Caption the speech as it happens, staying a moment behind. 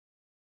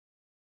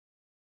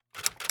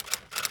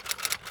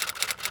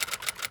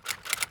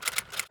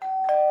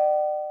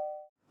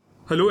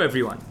Hello,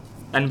 everyone,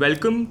 and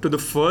welcome to the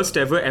first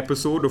ever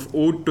episode of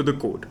Ode to the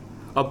Code,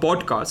 a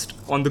podcast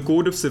on the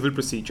Code of Civil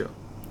Procedure.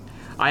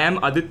 I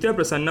am Aditya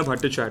Prasanna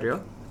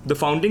Bhattacharya, the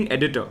founding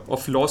editor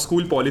of Law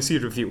School Policy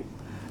Review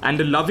and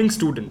a loving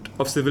student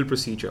of civil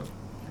procedure.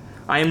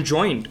 I am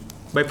joined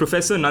by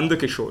Professor Nanda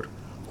Kishore,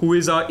 who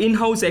is our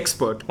in-house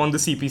expert on the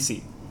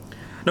CPC.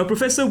 Now,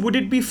 Professor, would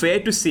it be fair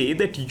to say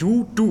that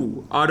you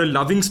too are a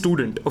loving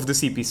student of the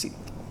CPC?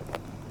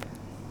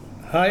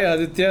 Hi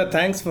Aditya,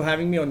 thanks for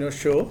having me on your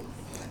show.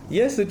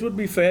 Yes, it would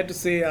be fair to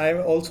say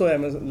I also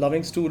am a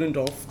loving student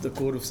of the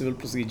Code of Civil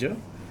Procedure.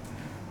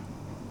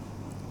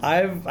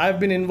 I've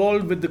been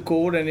involved with the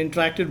code and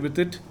interacted with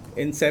it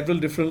in several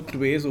different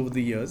ways over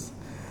the years.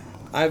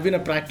 I've been a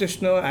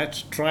practitioner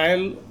at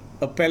trial,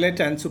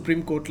 appellate and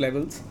Supreme Court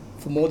levels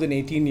for more than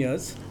 18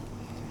 years.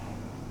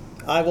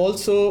 I've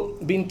also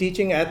been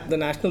teaching at the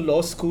National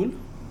Law School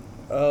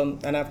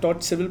and I've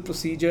taught civil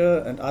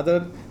procedure and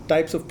other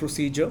types of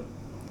procedure.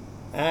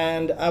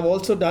 And I've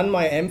also done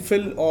my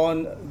MPhil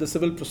on the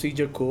Civil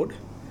Procedure Code.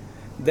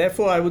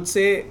 Therefore, I would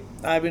say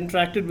I've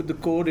interacted with the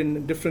code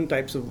in different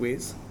types of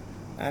ways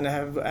and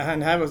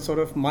have a sort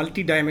of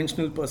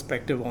multi-dimensional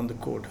perspective on the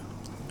code.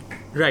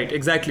 Right,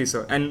 exactly,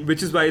 sir. And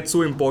which is why it's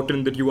so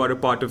important that you are a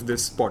part of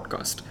this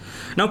podcast.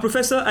 Now,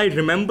 Professor, I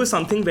remember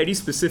something very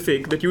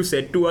specific that you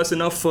said to us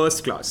in our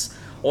first class,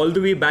 all the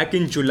way back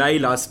in July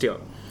last year.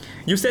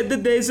 You said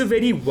that there is a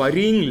very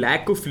worrying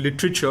lack of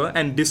literature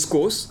and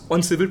discourse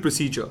on civil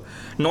procedure,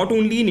 not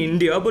only in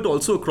India but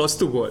also across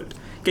the world.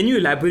 Can you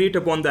elaborate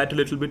upon that a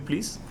little bit,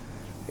 please?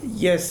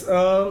 Yes,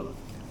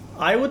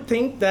 I would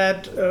think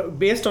that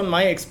based on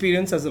my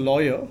experience as a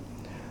lawyer,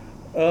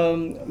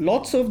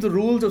 lots of the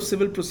rules of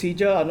civil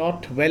procedure are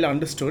not well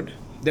understood.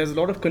 There's a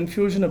lot of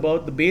confusion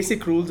about the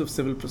basic rules of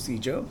civil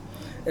procedure,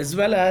 as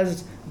well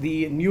as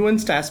the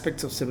nuanced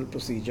aspects of civil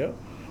procedure.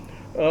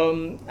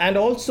 And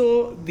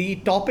also the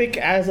topic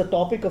as a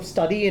topic of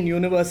study in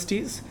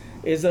universities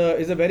is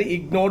a very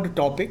ignored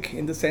topic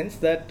in the sense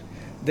that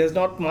there's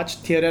not much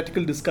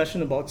theoretical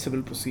discussion about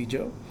civil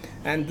procedure.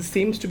 And this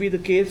seems to be the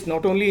case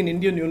not only in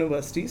Indian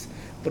universities,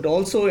 but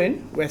also in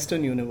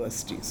Western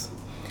universities.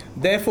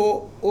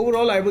 Therefore,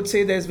 overall, I would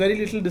say there's very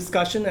little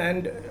discussion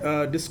and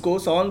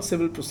discourse on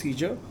civil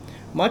procedure,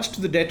 much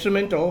to the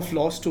detriment of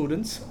law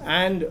students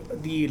and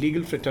the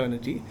legal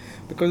fraternity,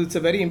 because it's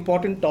a very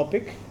important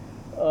topic.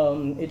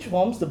 It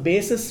forms the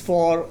basis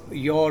for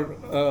your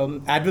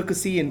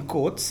advocacy in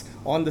courts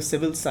on the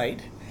civil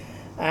side.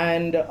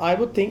 And I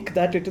would think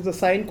that it is a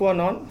sine qua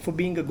non for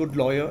being a good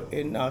lawyer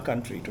in our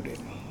country today.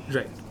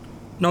 Right.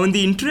 Now, in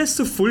the interests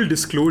of full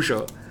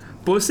disclosure,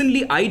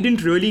 personally, I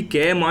didn't really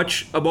care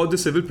much about the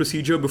civil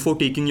procedure before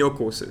taking your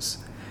courses.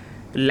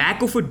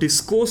 Lack of a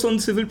discourse on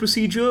civil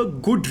procedure,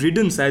 good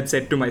riddance, I had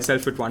said to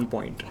myself at one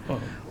point.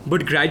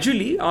 But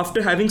gradually,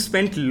 after having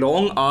spent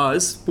long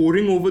hours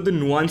poring over the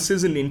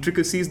nuances and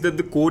intricacies that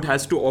the code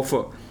has to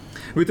offer,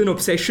 with an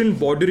obsession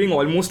bordering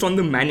almost on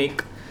the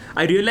manic,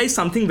 I realized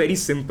something very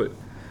simple.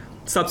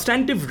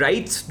 Substantive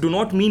rights do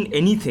not mean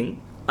anything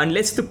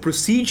unless the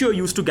procedure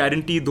used to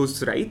guarantee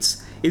those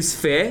rights is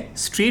fair,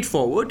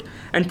 straightforward,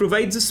 and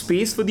provides a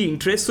space for the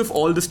interests of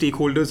all the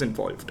stakeholders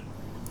involved.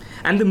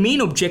 And the main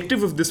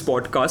objective of this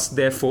podcast,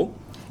 therefore,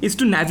 is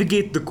to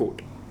navigate the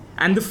code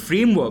and the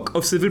framework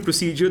of civil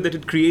procedure that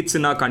it creates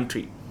in our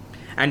country,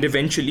 and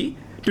eventually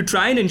to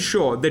try and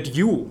ensure that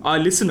you, our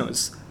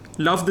listeners,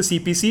 love the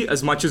CPC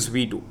as much as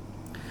we do.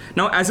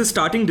 Now, as a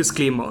starting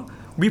disclaimer,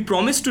 we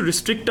promise to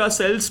restrict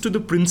ourselves to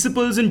the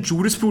principles and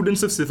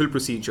jurisprudence of civil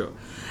procedure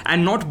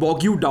and not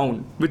bog you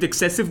down with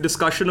excessive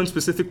discussion on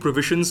specific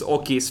provisions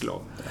or case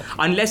law,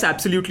 unless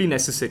absolutely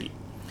necessary.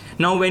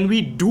 Now, when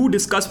we do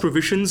discuss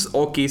provisions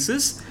or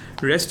cases,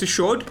 rest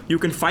assured you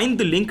can find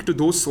the link to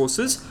those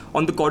sources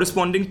on the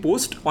corresponding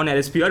post on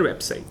LSPR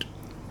website.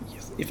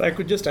 Yes. If I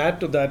could just add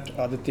to that,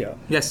 Aditya.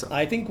 Yes, sir.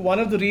 I think one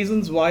of the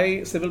reasons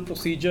why civil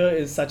procedure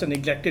is such a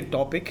neglected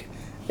topic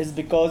is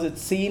because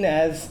it's seen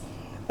as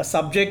a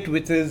subject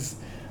which is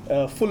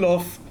full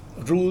of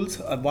rules,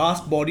 a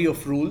vast body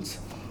of rules,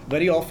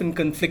 very often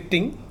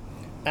conflicting,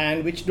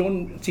 and which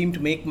don't seem to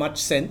make much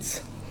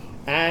sense.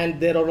 And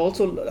there are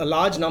also a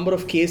large number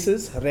of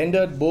cases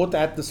rendered both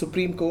at the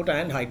Supreme Court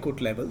and High Court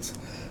levels.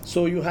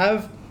 So you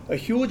have a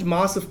huge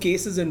mass of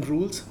cases and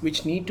rules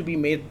which need to be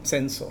made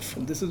sense of.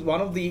 And this is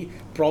one of the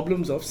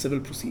problems of civil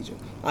procedure.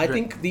 I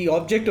think the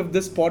object of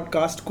this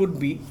podcast could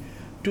be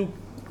to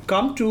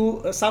come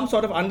to some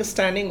sort of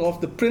understanding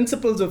of the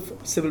principles of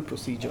civil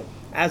procedure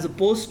as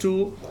opposed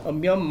to a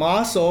mere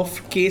mass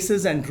of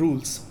cases and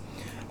rules.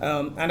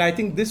 And I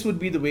think this would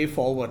be the way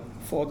forward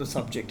for the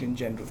subject in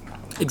general.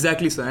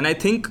 Exactly, sir. And I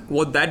think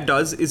what that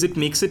does is it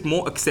makes it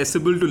more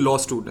accessible to law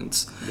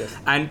students. Yes.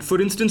 And for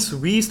instance,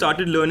 we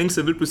started learning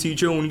civil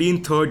procedure only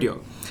in third year.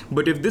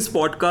 But if this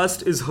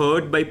podcast is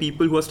heard by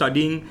people who are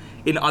studying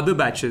in other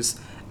batches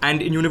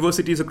and in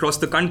universities across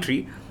the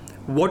country,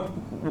 what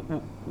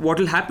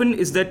will happen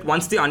is that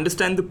once they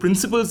understand the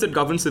principles that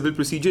govern civil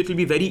procedure, it will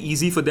be very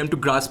easy for them to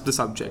grasp the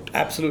subject.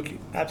 Absolutely.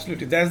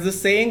 There's this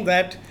saying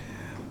that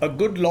a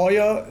good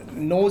lawyer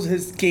knows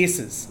his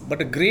cases,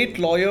 but a great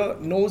lawyer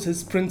knows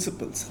his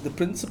principles, the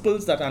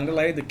principles that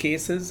underlie the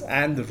cases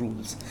and the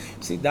rules.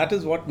 See, that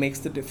is what makes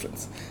the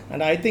difference.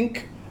 And I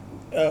think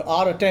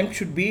our attempt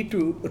should be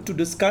to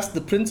discuss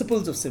the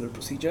principles of civil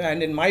procedure.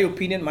 And in my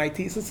opinion, my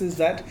thesis is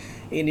that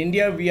in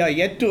India, we are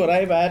yet to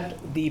arrive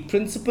at the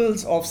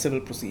principles of civil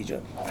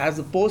procedure, as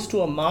opposed to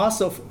a mass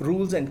of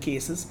rules and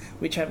cases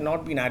which have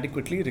not been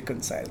adequately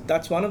reconciled.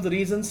 That's one of the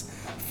reasons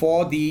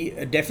for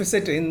the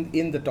deficit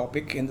in the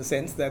topic, in the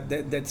sense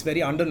that that's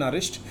very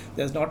undernourished.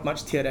 There's not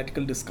much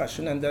theoretical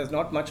discussion, and there's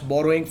not much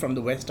borrowing from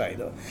the West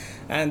either.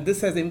 And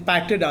this has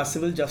impacted our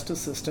civil justice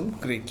system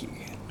greatly.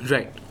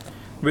 Right.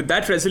 With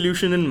that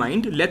resolution in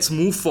mind, let's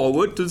move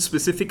forward to the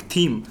specific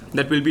theme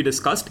that will be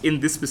discussed in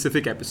this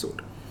specific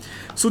episode.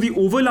 So the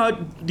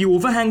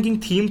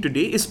overhanging theme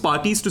today is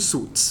parties to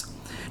suits.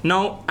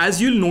 Now,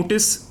 as you'll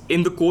notice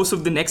in the course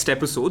of the next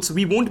episodes,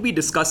 we won't be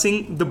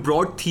discussing the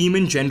broad theme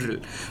in general.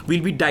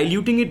 We'll be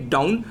diluting it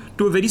down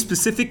to a very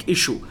specific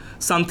issue,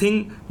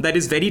 something that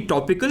is very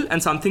topical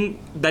and something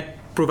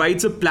that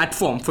provides a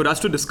platform for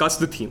us to discuss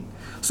the theme.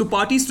 So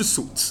parties to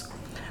suits.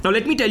 Now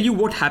let me tell you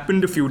what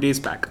happened a few days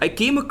back. I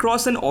came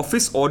across an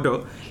office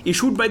order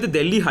issued by the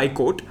Delhi High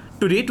Court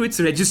today to its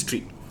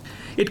registry.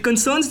 It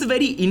concerns the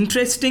very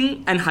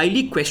interesting and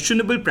highly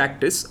questionable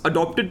practice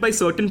adopted by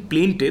certain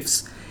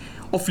plaintiffs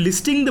of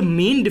listing the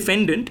main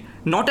defendant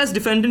not as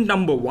defendant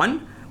number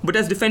 1 but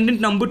as defendant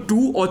number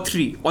 2 or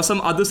 3 or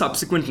some other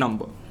subsequent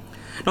number.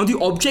 Now the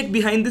object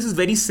behind this is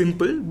very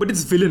simple, but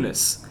it's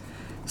villainous.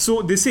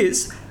 So this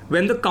is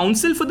when the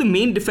counsel for the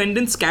main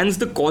defendant scans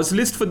the cause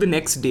list for the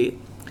next day,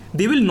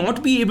 they will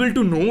not be able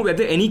to know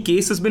whether any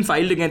case has been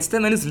filed against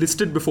them and is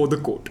listed before the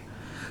court.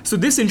 So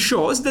this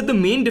ensures that the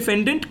main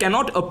defendant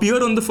cannot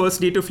appear on the first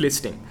date of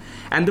listing,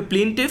 and the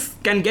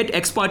plaintiff can get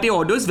ex parte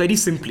orders very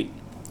simply.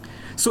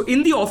 So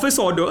in the office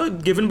order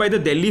given by the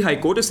Delhi High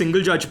Court, a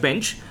single judge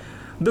bench,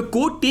 the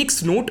court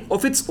takes note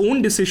of its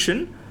own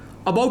decision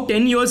about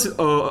 10 years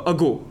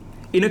ago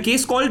in a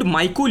case called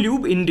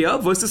Mycolube India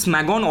versus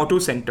Magon Auto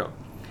Center.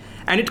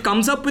 And it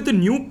comes up with a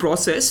new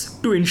process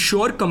to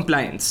ensure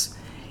compliance.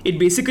 It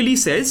basically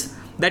says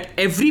that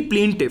every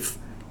plaintiff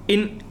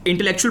in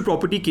intellectual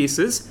property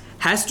cases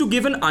has to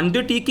give an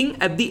undertaking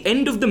at the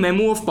end of the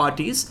memo of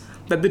parties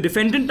that the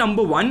defendant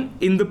number 1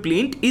 in the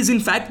plaint is in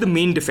fact the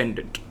main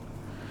defendant.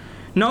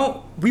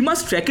 Now, we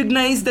must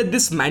recognize that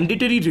this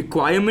mandatory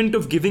requirement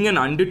of giving an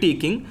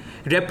undertaking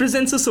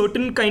represents a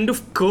certain kind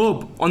of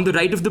curb on the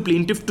right of the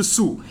plaintiff to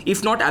sue,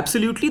 if not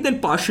absolutely,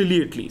 then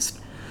partially at least.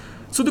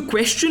 So the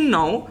question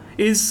now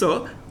is,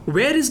 sir,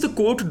 where is the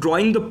court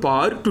drawing the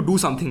power to do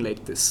something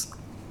like this?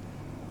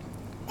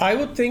 I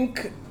would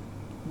think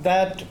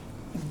that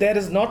there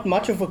is not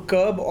much of a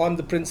curb on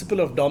the principle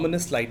of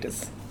dominus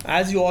litis.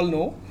 As you all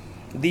know,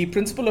 the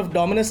principle of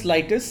dominus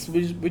litis,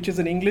 which is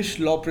an English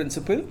law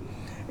principle,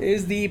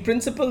 is the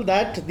principle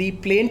that the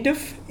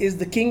plaintiff is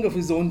the king of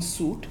his own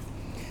suit.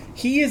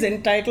 He is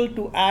entitled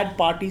to add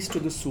parties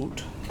to the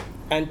suit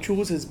and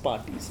choose his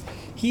parties.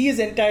 He is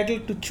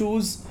entitled to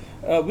choose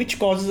which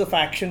causes of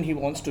action he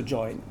wants to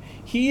join.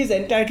 He is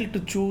entitled to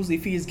choose,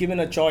 if he is given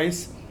a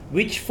choice,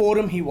 which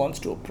forum he wants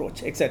to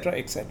approach, etc.,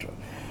 etc.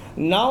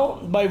 Now,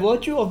 by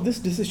virtue of this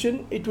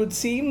decision, it would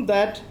seem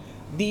that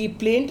the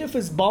plaintiff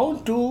is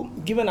bound to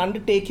give an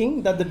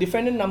undertaking that the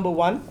defendant number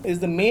 1 is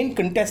the main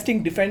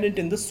contesting defendant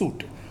in the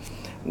suit.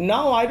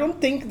 Now, I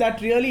don't think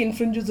that really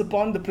infringes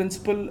upon the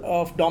principle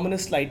of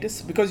dominus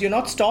litis, because you're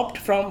not stopped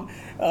from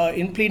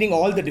impleading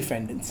all the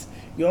defendants.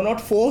 You're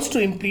not forced to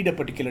implead a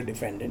particular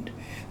defendant.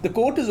 The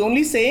court is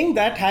only saying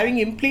that having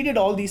impleaded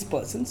all these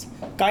persons,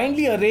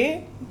 kindly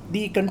array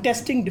the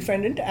contesting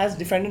defendant as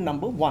defendant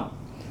number 1.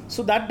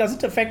 So that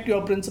doesn't affect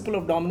your principle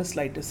of dominus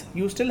litis.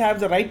 You still have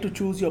the right to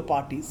choose your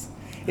parties.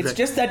 It's right.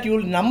 Just that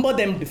you'll number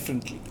them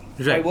differently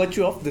right. by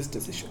virtue of this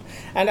decision.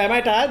 And I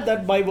might add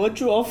that by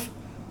virtue of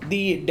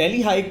the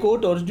Delhi High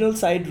Court Original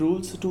Side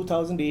Rules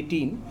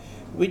 2018,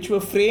 which were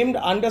framed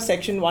under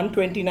Section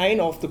 129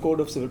 of the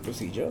Code of Civil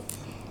Procedure,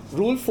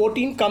 Rule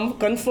 14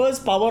 confers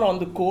power on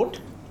the court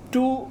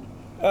to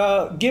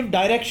give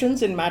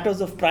directions in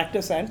matters of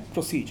practice and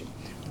procedure.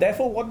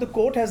 Therefore, what the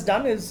court has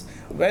done is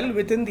well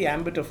within the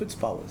ambit of its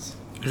powers.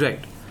 Right.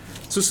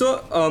 So,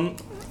 sir,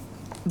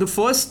 the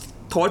first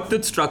thought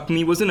that struck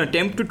me was an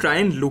attempt to try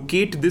and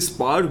locate this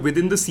power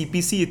within the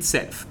CPC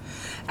itself.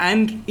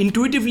 And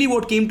intuitively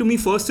what came to me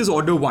first is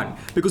Order 1,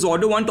 because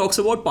Order 1 talks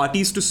about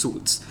parties to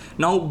suits.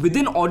 Now,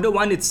 within Order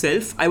 1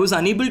 itself, I was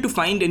unable to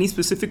find any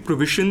specific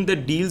provision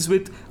that deals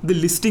with the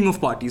listing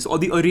of parties or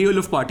the arrayal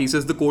of parties,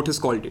 as the court has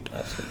called it.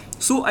 Absolutely.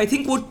 So I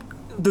think what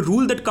the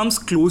rule that comes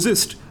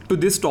closest to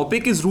this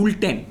topic is Rule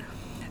 10.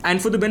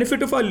 And for the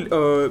benefit of our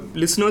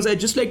listeners, I'd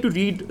just like to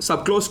read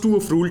subclause 2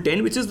 of Rule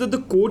 10, which is that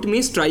the court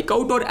may strike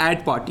out or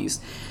add parties.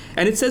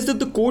 And it says that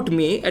the court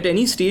may, at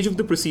any stage of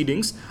the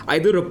proceedings,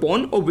 either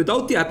upon or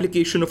without the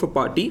application of a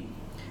party,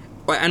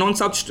 and on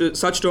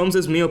such terms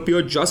as may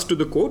appear just to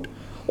the court,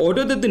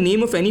 order that the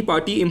name of any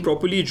party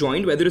improperly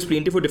joined, whether as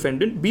plaintiff or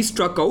defendant, be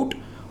struck out,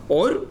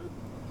 or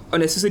a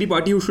necessary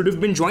party who should have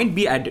been joined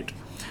be added.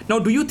 Now,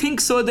 do you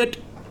think, sir, that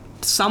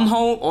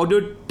somehow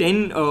Order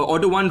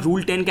 1,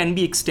 Rule 10 can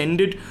be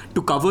extended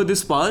to cover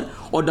this power,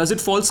 or does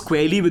it fall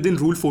squarely within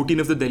Rule 14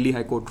 of the Delhi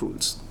High Court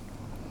rules?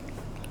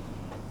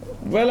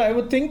 Well, I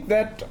would think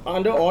that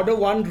under Order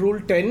 1, Rule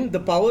 10, the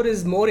power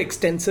is more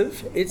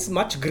extensive. It's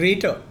much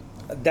greater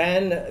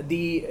than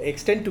the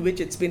extent to which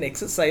it's been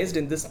exercised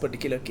in this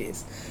particular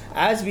case.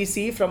 As we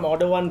see from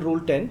Order 1, Rule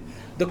 10,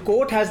 the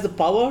court has the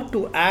power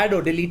to add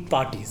or delete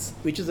parties,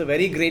 which is a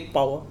very great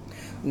power.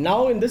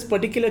 Now, in this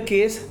particular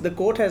case, the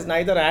court has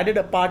neither added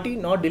a party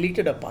nor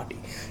deleted a party.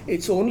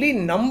 It's only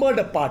numbered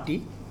a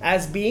party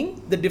as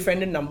being the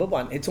defendant number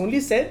 1. It's only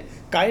said,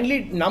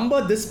 kindly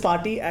number this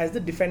party as the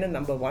defendant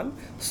number 1,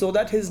 so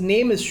that his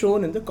name is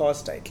shown in the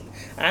cause title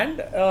and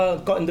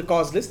in the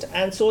cause list,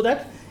 and so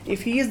that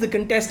if he is the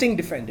contesting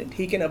defendant,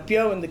 he can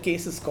appear when the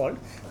case is called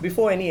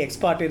before any ex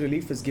parte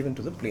relief is given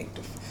to the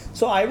plaintiff.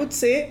 So I would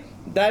say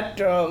that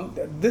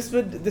this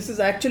is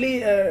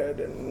actually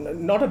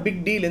not a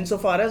big deal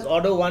insofar as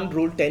Order 1,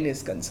 Rule 10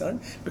 is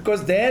concerned,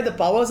 because there the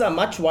powers are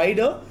much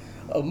wider,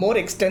 more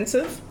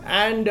extensive,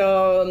 and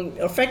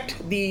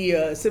affect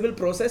the civil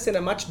process in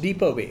a much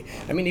deeper way.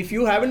 I mean, if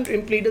you haven't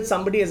impleaded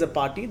somebody as a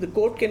party, the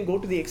court can go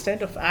to the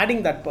extent of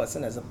adding that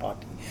person as a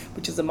party,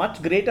 which is a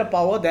much greater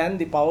power than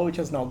the power which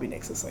has now been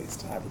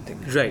exercised, I would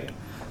think. Right.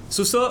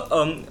 So,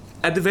 sir,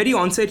 at the very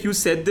onset, you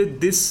said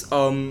that this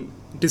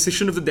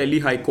decision of the Delhi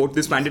High Court,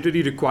 this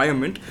mandatory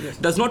requirement,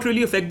 does not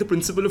really affect the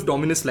principle of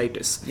dominus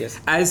litis,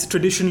 as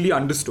traditionally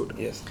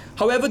understood.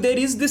 However, there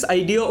is this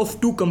idea of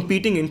two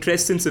competing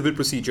interests in civil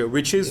procedure,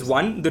 which is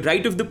one, the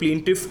right of the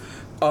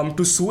plaintiff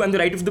to sue, and the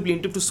right of the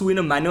plaintiff to sue in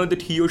a manner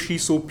that he or she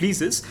so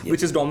pleases,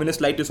 which is dominus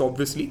litis,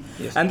 obviously.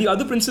 And the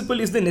other principle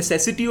is the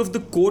necessity of the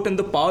court and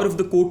the power of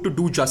the court to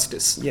do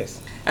justice.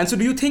 And so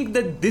do you think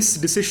that this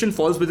decision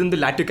falls within the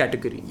latter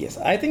category? Yes,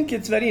 I think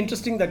it's very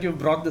interesting that you've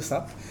brought this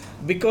up,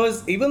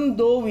 because even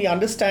though we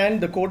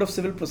understand the Code of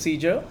Civil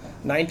Procedure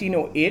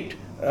 1908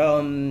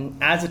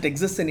 as it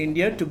exists in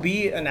India to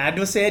be an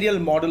adversarial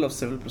model of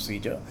civil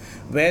procedure,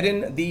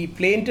 wherein the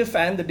plaintiff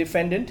and the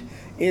defendant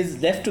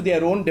is left to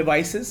their own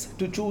devices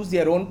to choose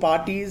their own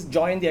parties,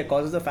 join their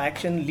causes of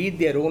action, lead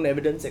their own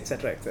evidence,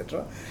 etc.,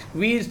 etc.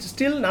 We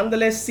still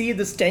nonetheless see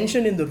this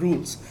tension in the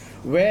rules,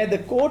 where the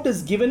court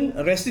is given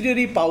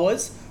residuary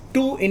powers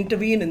to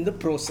intervene in the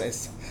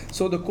process.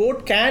 So the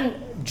court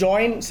can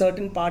join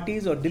certain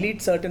parties or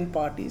delete certain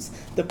parties.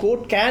 The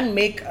court can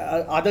make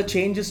other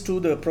changes to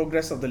the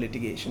progress of the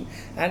litigation.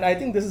 And I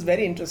think this is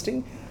very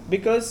interesting,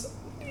 because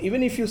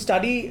even if you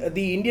study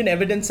the Indian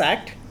Evidence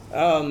Act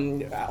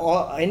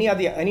or any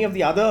of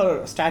the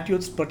other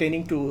statutes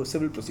pertaining to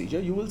civil procedure,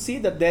 you will see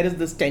that there is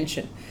this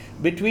tension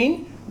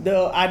between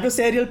the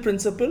adversarial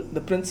principle,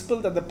 the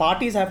principle that the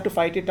parties have to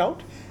fight it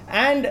out,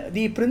 and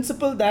the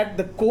principle that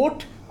the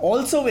court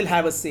also will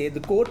have a say. The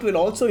court will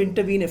also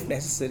intervene if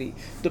necessary.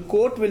 The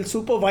court will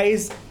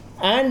supervise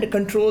and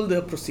control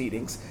the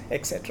proceedings,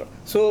 etc.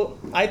 So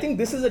I think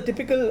this is a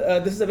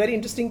this is a very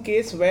interesting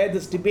case where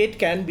this debate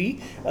can be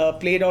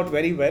played out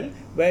very well,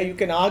 where you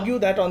can argue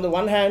that on the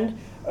one hand,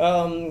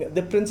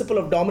 the principle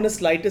of dominus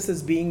litis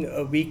is being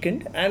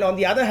weakened, and on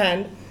the other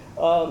hand,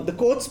 the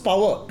court's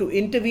power to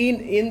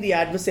intervene in the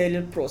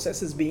adversarial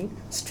process is being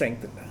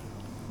strengthened.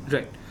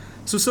 Right.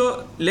 So,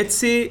 sir, let's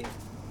say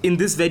in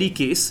this very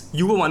case,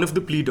 you were one of the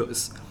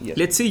pleaders.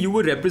 Let's say you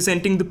were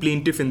representing the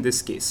plaintiff in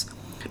this case.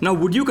 Now,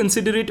 would you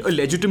consider it a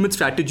legitimate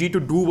strategy to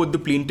do what the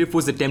plaintiff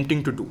was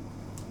attempting to do?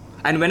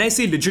 And when I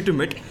say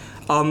legitimate,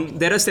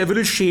 there are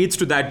several shades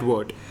to that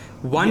word.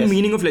 One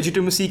meaning of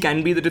legitimacy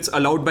can be that it's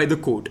allowed by the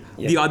court.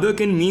 The other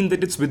can mean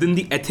that it's within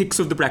the ethics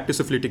of the practice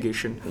of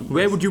litigation.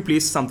 Where would you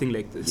place something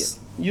like this?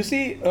 You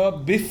see,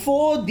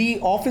 before the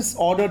office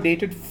order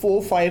dated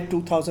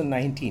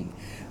 4/5/2019,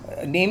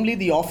 namely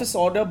the office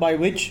order by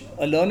which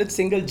a learned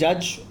single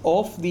judge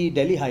of the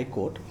Delhi High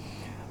Court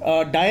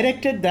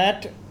directed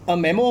that a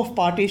memo of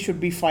parties should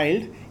be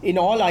filed in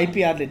all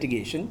IPR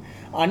litigation,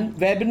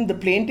 wherein the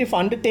plaintiff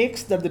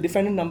undertakes that the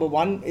defendant number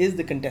 1 is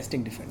the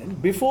contesting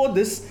defendant. Before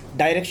this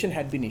direction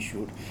had been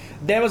issued,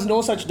 there was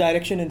no such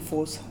direction in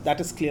force.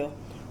 That is clear.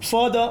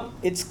 Further,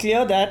 it's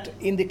clear that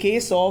in the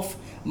case of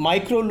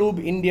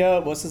Microlube India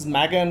versus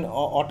Magan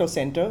Auto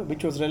Center,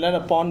 which was relied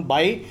upon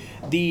by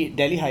the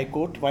Delhi High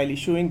Court while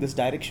issuing this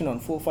direction on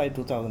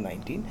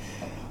 4/5/2019,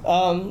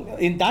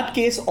 in that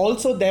case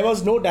also there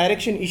was no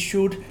direction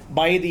issued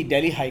by the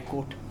Delhi High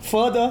Court.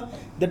 Further,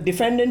 the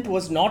defendant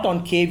was not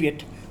on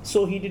caveat,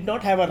 so he did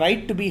not have a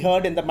right to be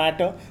heard in the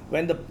matter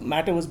when the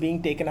matter was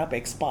being taken up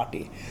ex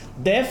parte.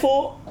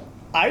 Therefore,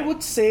 I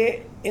would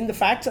say, in the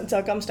facts and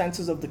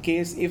circumstances of the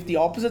case, if the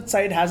opposite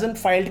side hasn't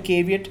filed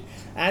caveat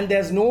and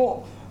there's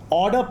no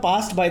order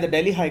passed by the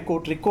Delhi High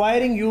Court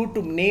requiring you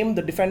to name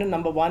the defendant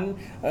number 1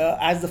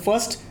 as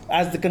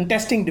the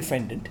contesting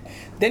defendant,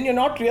 then you're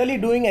not really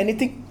doing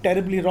anything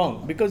terribly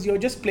wrong, because you're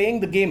just playing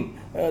the game,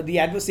 the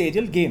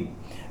adversarial game.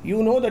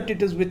 You know that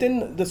it is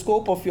within the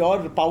scope of your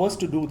powers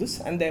to do this,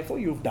 and therefore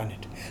you've done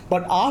it.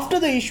 But after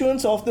the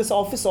issuance of this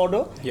office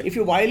order, if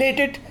you violate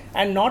it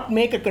and not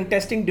make a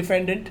contesting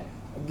defendant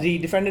the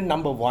defendant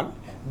number 1,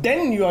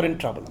 then you are in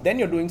trouble. Then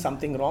you're doing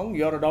something wrong.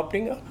 You're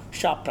adopting a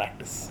sharp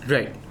practice.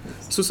 Right.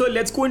 So, sir,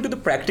 let's go into the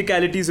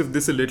practicalities of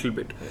this a little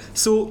bit.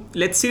 So,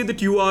 let's say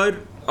that you are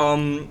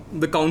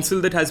the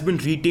counsel that has been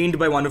retained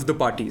by one of the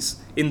parties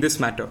in this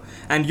matter,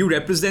 and you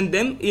represent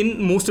them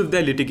in most of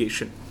their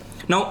litigation.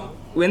 Now,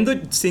 when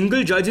the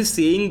single judge is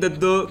saying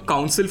that the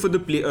counsel for the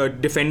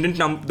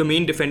the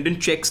main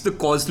defendant checks the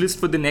cause list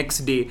for the next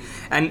day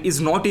and is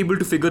not able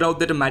to figure out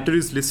that a matter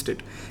is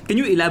listed, can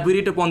you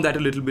elaborate upon that a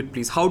little bit,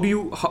 please? How do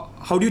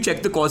you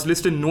check the cause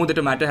list and know that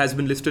a matter has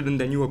been listed and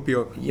then you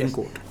appear in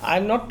court?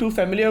 I'm not too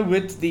familiar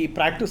with the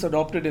practice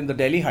adopted in the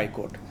Delhi High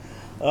Court.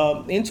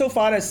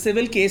 Insofar as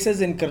civil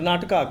cases in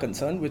Karnataka are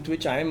concerned, with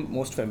which I am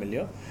most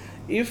familiar,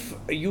 if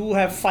you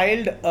have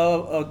filed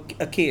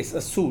a case,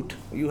 a suit,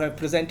 you have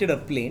presented a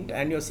plaint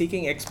and you're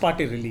seeking ex parte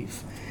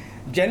relief,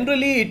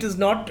 generally it is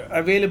not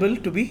available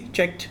to be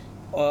checked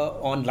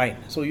online.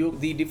 So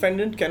the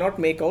defendant cannot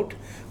make out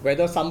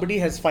whether somebody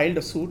has filed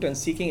a suit and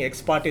seeking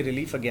ex parte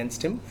relief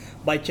against him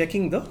by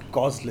checking the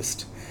cause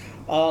list.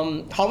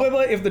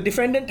 However, if the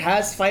defendant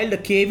has filed a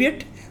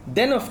caveat,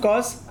 then of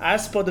course,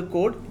 as per the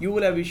code, you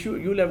will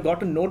have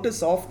got a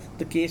notice of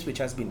the case which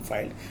has been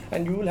filed,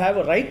 and you will have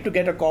a right to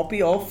get a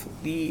copy of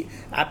the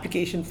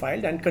application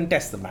filed and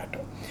contest the matter.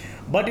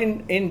 But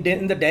in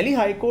the Delhi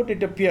High Court,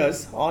 it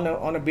appears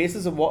on the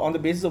basis of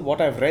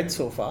what I've read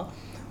so far,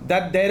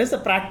 that there is a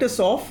practice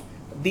of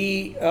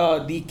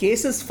the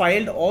cases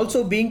filed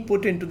also being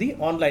put into the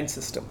online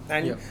system,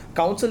 and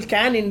counsel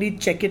can indeed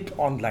check it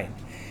online.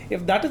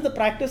 If that is the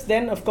practice,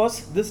 then of course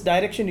this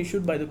direction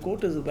issued by the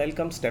court is a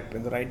welcome step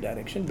in the right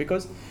direction,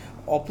 because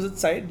opposite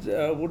sides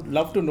would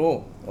love to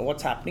know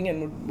what's happening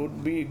and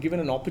would be given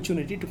an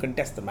opportunity to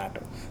contest the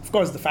matter. Of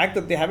course, the fact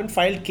that they haven't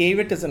filed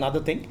caveat is another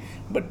thing,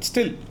 but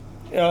still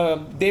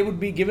they would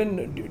be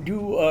given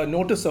due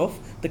notice of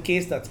the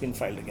case that's been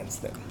filed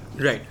against them.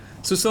 Right.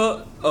 So,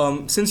 sir,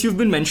 since you've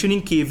been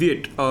mentioning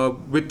caveat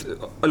with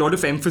a lot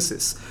of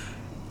emphasis,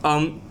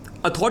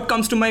 a thought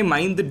comes to my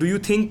mind that do you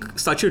think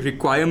such a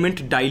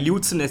requirement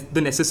dilutes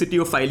the necessity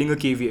of filing a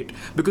caveat?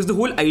 Because the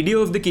whole idea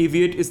of the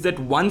caveat is that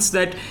once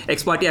that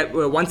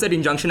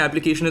injunction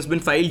application has been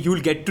filed,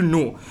 you'll get to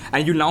know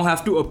and you now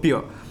have to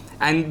appear.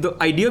 And the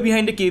idea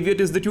behind a caveat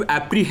is that you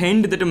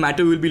apprehend that a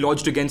matter will be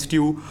lodged against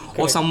you,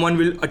 or someone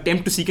will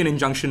attempt to seek an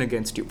injunction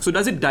against you. So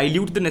does it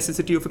dilute the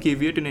necessity of a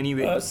caveat in any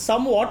way?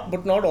 Somewhat,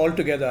 but not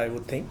altogether, I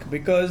would think,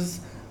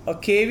 because a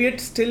caveat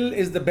still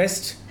is the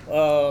best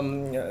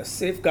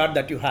safeguard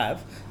that you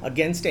have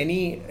against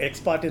any ex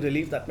parte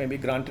relief that may be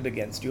granted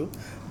against you,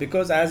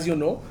 because as you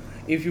know,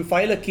 if you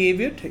file a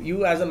caveat,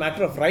 you as a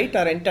matter of right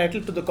are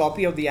entitled to the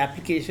copy of the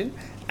application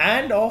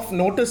and of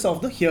notice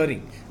of the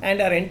hearing,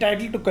 and are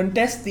entitled to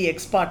contest the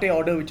ex parte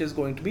order which is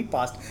going to be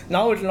passed.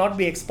 Now it will not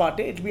be ex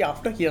parte, it will be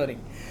after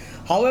hearing.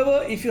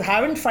 However, if you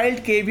haven't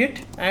filed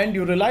caveat and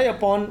you rely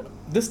upon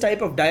this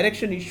type of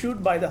direction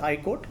issued by the High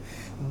Court,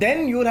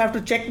 then you will have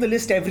to check the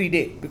list every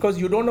day, because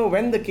you don't know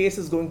when the case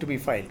is going to be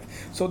filed.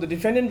 So the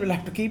defendant will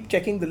have to keep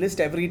checking the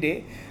list every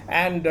day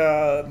and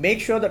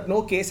make sure that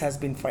no case has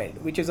been filed,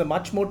 which is a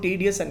much more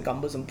tedious and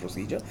cumbersome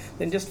procedure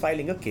than just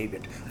filing a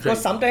caveat. Because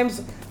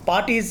sometimes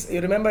parties, you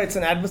remember, it's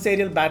an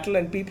adversarial battle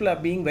and people are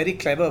being very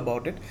clever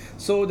about it.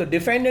 So the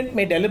defendant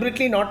may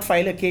deliberately not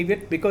file a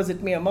caveat because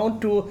it may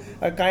amount to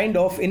a kind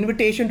of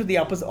invitation to the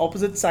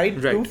opposite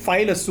side to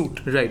file a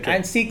suit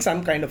and seek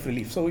some kind of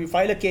relief. So you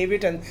file a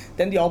caveat and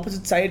then the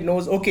opposite side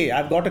knows, okay,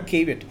 I've got a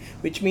caveat,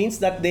 which means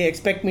that they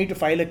expect me to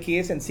file a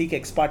case and seek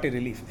ex parte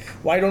relief.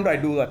 Why don't I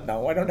do that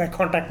now? Why don't I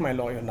contact my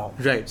lawyer now?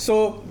 Right.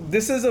 So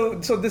this is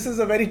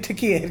a very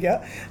tricky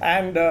area,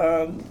 and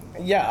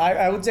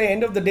I would say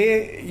end of the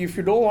day, if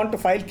you don't want to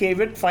file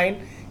caveat,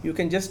 fine. You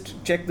can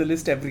just check the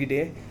list every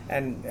day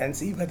and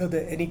see whether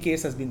any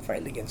case has been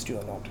filed against you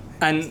or not.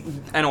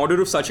 And an order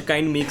of such a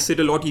kind makes it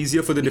a lot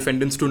easier for the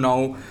defendants to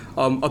now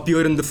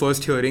appear in the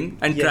first hearing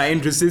and try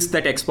and resist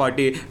that ex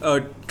parte,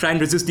 try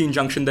and resist the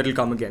injunction that will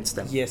come against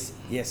them. Yes.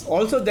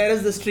 Also, there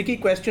is this tricky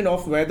question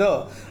of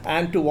whether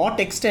and to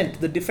what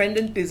extent the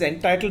defendant is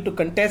entitled to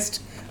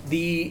contest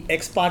the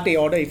ex parte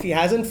order if he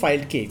hasn't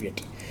filed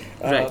caveat.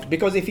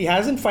 Because if he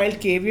hasn't filed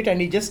caveat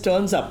and he just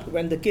turns up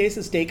when the case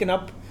is taken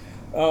up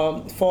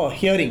for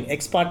hearing,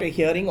 ex parte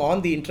hearing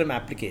on the interim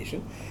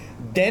application,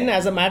 then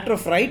as a matter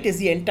of right is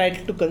he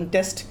entitled to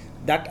contest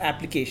that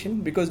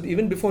application, because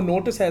even before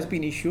notice has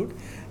been issued,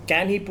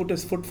 can he put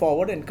his foot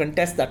forward and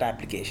contest that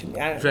application?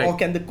 Or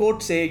can the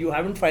court say, you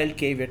haven't filed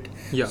caveat,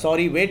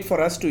 sorry, wait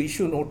for us to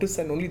issue notice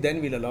and only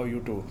then we'll allow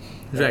you to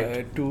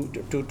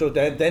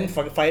then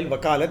file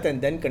wakalat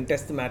and then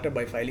contest the matter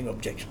by filing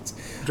objections.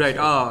 Right.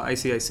 I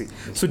see.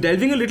 So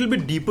delving a little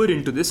bit deeper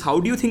into this, how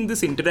do you think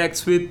this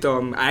interacts with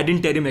ad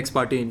interim ex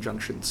parte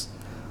injunctions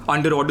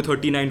under Order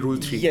 39, Rule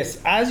 3?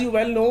 Yes, as you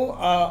well know,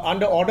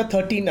 under Order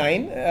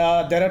 39,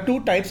 there are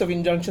two types of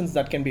injunctions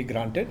that can be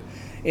granted.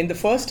 In the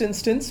first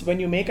instance, when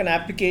you make an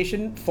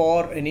application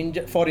for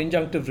for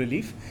injunctive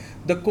relief,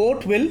 the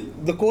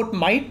court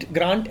might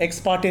grant ex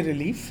parte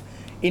relief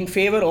in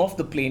favor of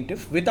the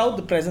plaintiff without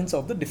the presence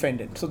of the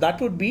defendant. So that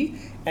would be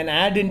an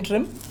ad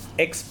interim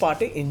ex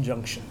parte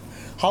injunction.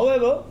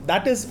 However,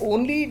 that is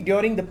only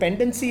during the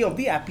pendency of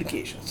the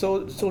application.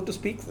 So to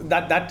speak,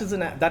 that is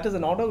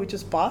an order which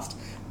is passed,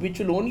 which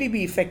will only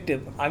be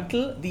effective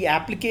until the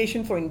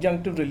application for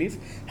injunctive relief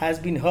has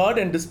been heard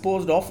and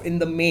disposed of in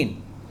the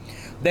main.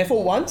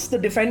 Therefore, once the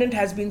defendant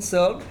has been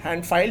served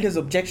and filed his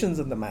objections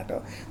in the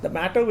matter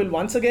will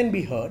once again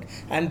be heard,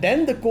 and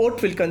then the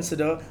court will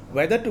consider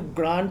whether to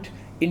grant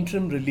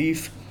interim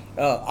relief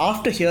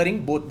after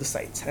hearing both the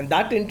sides. And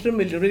that interim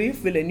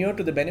relief will inure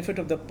to the benefit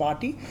of the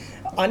party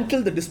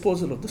until the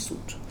disposal of the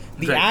suit.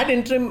 The ad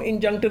interim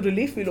injunctive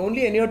relief will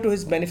only inure to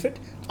his benefit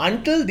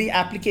until the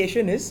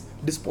application is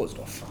disposed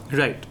of.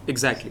 Right,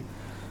 exactly.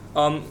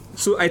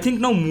 So I think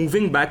now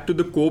moving back to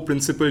the core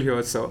principle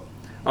here, sir,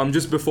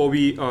 just before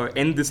we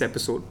end this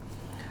episode.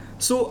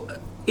 So,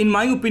 in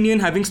my opinion,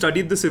 having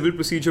studied the Civil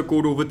Procedure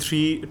Code over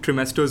 3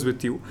 trimesters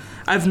with you,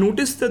 I've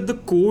noticed that the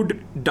code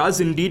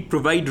does indeed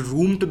provide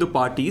room to the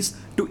parties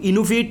to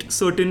innovate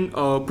certain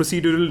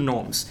procedural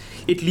norms.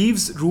 It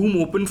leaves room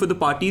open for the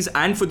parties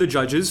and for the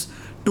judges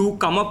to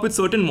come up with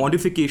certain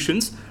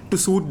modifications to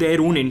suit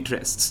their own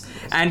interests.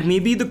 And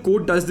maybe the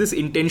code does this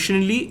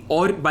intentionally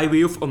or by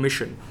way of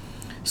omission.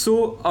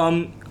 So,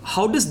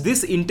 how does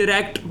this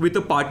interact with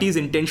a party's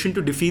intention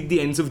to defeat the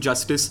ends of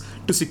justice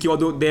to secure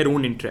their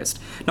own interest?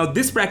 Now,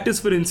 this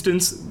practice, for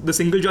instance, the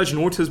single judge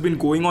notes, has been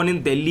going on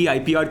in Delhi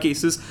IPR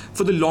cases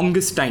for the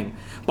longest time.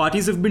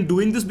 Parties have been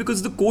doing this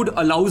because the code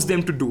allows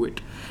them to do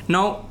it.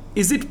 Now,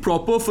 is it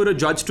proper for a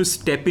judge to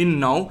step in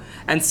now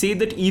and say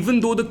that even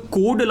though the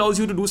code allows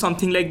you to do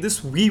something like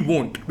this, we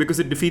won't because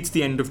it defeats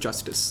the end of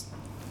justice?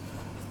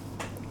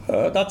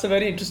 That's a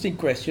very interesting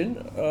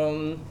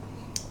question.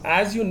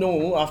 As you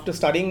know, after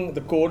studying the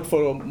code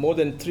for more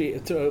than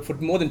 2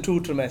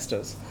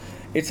 trimesters,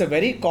 it's a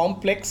very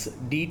complex,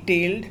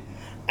 detailed,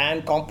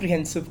 and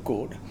comprehensive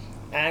code,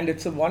 and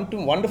it's a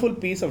wonderful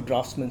piece of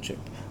draftsmanship,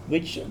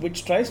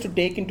 which tries to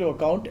take into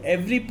account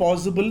every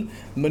possible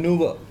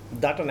maneuver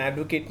that an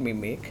advocate may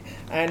make,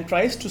 and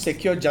tries to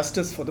secure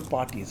justice for the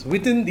parties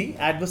within the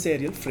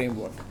adversarial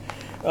framework.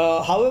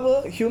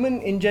 However, human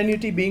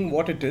ingenuity being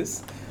what it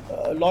is,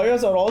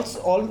 lawyers are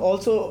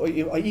also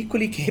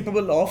equally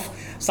capable of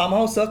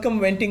somehow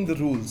circumventing the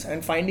rules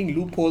and finding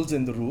loopholes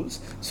in the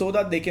rules so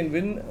that they can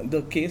win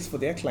the case for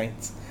their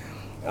clients.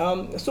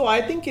 So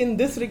I think in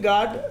this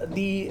regard,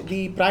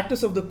 the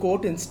practice of the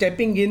court in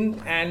stepping in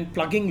and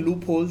plugging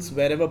loopholes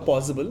wherever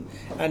possible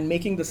and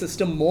making the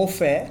system more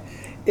fair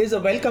is a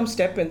welcome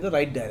step in the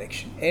right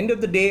direction. End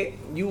of the day,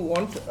 you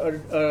want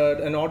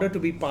an order to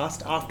be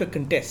passed after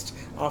contest,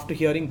 after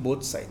hearing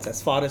both sides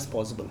as far as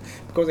possible.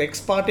 Because ex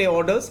parte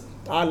orders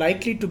are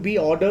likely to be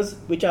orders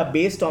which are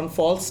based on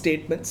false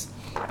statements,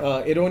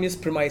 erroneous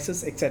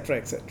premises, etc.,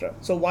 etc.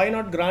 So why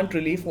not grant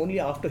relief only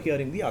after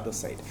hearing the other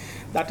side?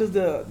 That is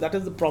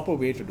the proper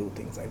way to do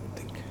things, I would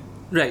think.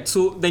 Right,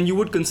 so then you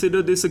would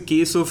consider this a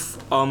case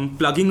of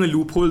plugging a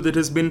loophole that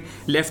has been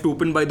left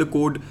open by the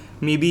code,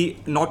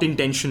 maybe not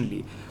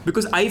intentionally.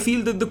 Because I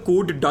feel that the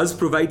code does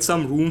provide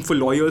some room for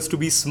lawyers to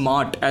be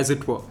smart, as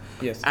it were.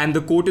 Yes. And the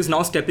court is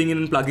now stepping in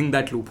and plugging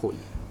that loophole.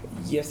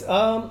 Yes,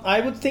 I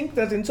would think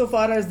that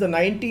insofar as the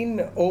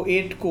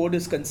 1908 code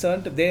is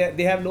concerned,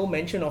 they have no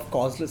mention of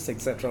causeless,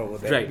 etc. over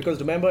there. Right. Because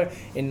remember,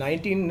 in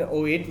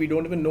 1908, we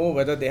don't even know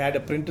whether they had a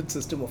printed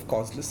system of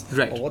causeless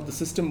right. or what the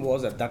system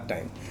was at that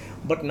time.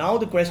 But now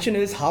the question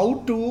is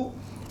how to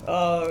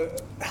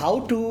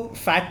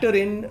factor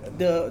in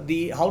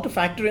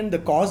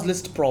the cause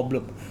list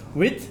problem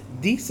with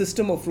the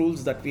system of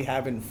rules that we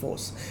have in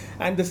force.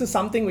 And this is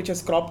something which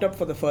has cropped up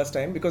for the first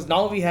time because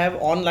now we have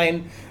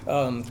online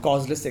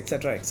cause lists,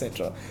 etc.,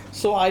 etc.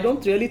 So I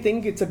don't really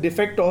think it's a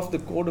defect of the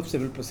Code of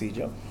Civil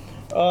Procedure.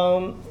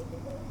 And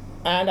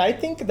I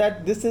think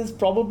that this is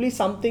probably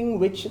something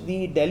which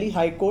the Delhi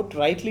High Court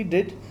rightly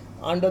did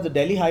under the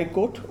Delhi High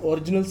Court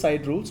Original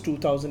Side Rules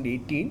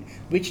 2018,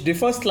 which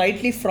differ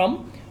slightly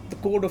from the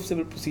Code of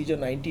Civil Procedure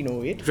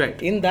 1908.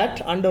 Right. In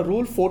that, under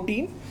Rule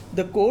 14,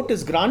 the court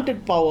is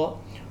granted power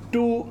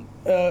to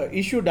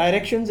issue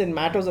directions in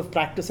matters of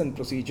practice and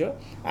procedure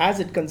as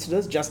it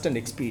considers just and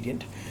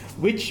expedient,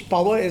 which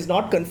power is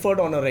not conferred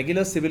on a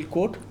regular civil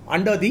court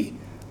under the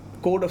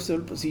Code of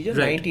Civil Procedure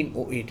right.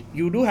 1908.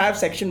 You do have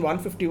section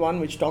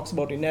 151 which talks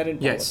about inherent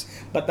powers,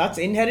 yes. but that's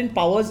inherent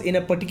powers in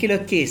a particular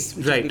case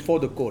which right. is before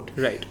the court.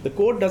 Right. The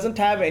court doesn't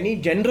have any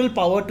general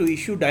power to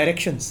issue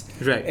directions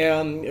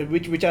right.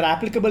 which are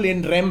applicable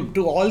in rem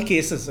to all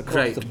cases across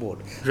right. the board.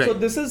 Right. So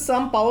this is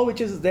some power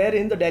which is there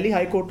in the Delhi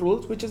High Court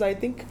rules, which is, I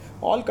think,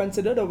 all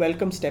considered a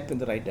welcome step in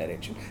the right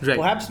direction. Right.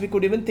 Perhaps we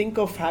could even think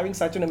of having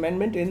such an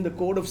amendment in the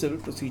Code of Civil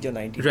Procedure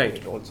 1908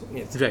 right. also.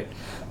 Yes. Right.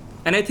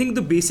 And I think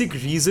the basic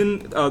reason,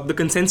 the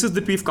consensus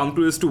that we've come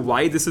to as to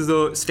why this is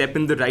a step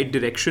in the right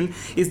direction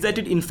is that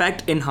it in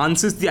fact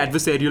enhances the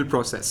adversarial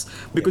process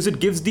because yes. it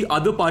gives the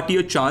other party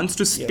a chance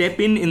to step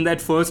yes. in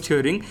that first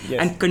hearing yes.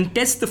 and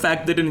contest the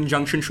fact that an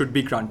injunction should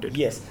be granted.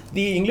 Yes.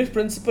 The English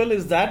principle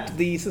is that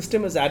the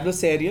system is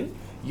adversarial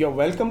You're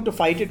welcome to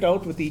fight it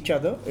out with each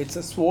other. It's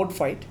a sword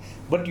fight,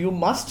 but you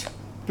must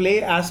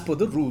play as per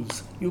the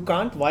rules. You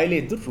can't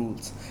violate the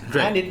rules.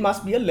 Right. And it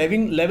must be a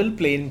level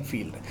playing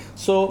field.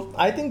 So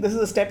I think this is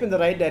a step in the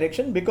right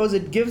direction because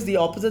it gives the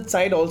opposite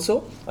side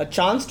also a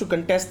chance to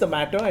contest the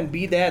matter and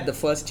be there at the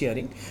first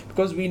hearing.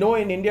 Because we know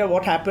in India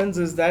what happens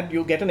is that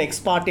you get an ex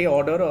parte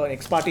order or an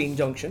ex parte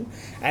injunction,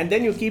 and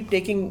then you keep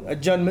taking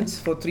adjournments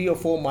for 3 or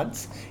 4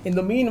 months. In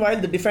the meanwhile,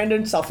 the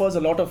defendant suffers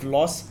a lot of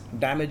loss,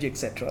 damage,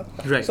 etc.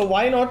 Right. So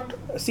why not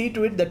see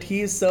to it that he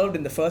is served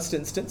in the first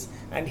instance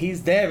and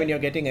he's there when you're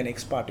getting an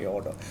ex parte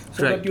order,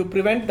 so Right. that you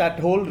prevent that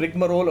whole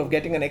rigmarole of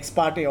getting an ex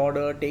parte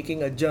order,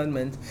 taking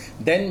adjournments,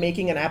 then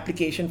making an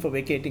application for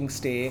vacating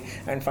stay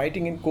and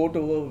fighting in court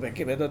over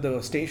whether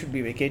the stay should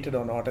be vacated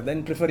or not, and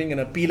then preferring an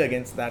appeal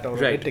against that or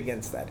a Right. writ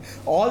against that.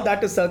 All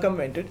that is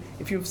circumvented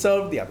if you've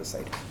served the other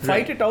side.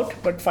 Fight it out,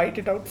 but fight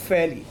it out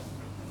fairly.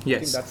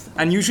 Yes, that's the-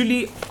 and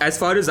usually, as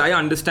far as I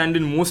understand,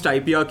 in most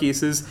IPR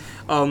cases,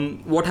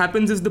 what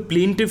happens is the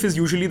plaintiff is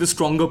usually the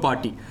stronger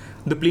party.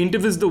 The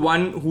plaintiff is the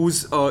one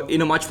who's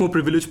in a much more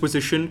privileged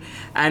position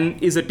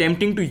and is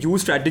attempting to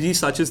use strategies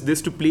such as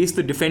this to place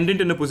the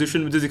defendant in a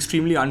position which is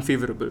extremely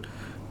unfavorable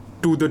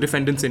to the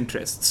defendant's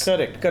interests.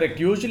 Correct.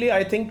 Usually,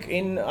 I think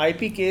in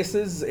IP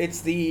cases,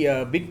 it's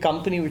the big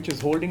company which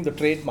is holding the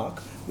trademark,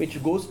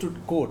 which goes to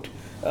court,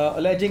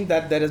 alleging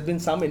that there has been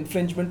some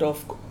infringement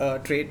of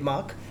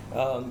trademark,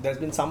 there's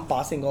been some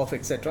passing off,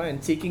 etc.,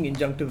 and seeking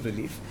injunctive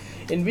relief.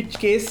 In which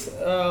case,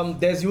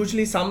 there's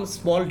usually some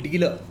small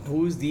dealer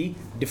who is the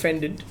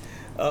defendant,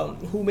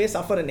 who may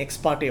suffer an ex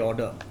parte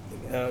order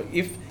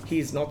if he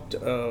is not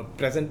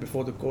present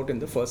before the court in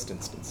the first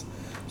instance.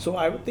 So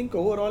I would think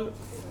overall,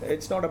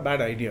 it's not a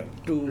bad idea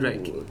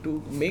Right.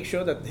 to make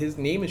sure that his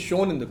name is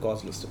shown in the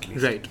cause list at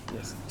least. Right.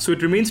 Yes. So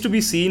it remains to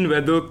be seen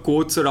whether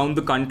courts around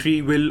the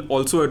country will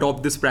also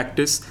adopt this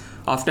practice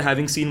after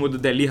having seen what the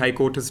Delhi High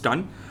Court has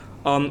done.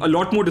 A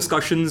lot more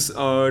discussions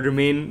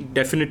remain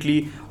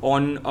definitely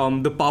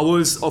on the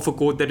powers of a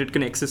court that it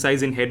can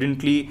exercise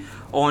inherently,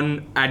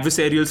 on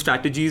adversarial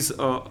strategies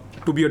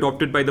to be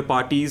adopted by the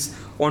parties,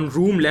 on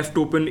room left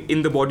open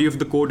in the body of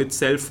the court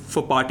itself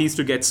for parties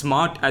to get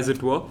smart, as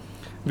it were.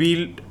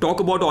 We'll talk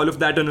about all of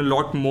that and a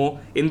lot more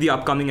in the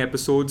upcoming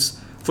episodes.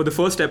 For the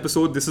first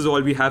episode, this is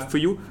all we have for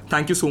you.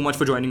 Thank you so much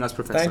for joining us,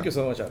 Professor. Thank you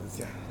so much,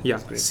 Aditya. Yeah,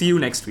 That's great. see you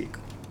next week.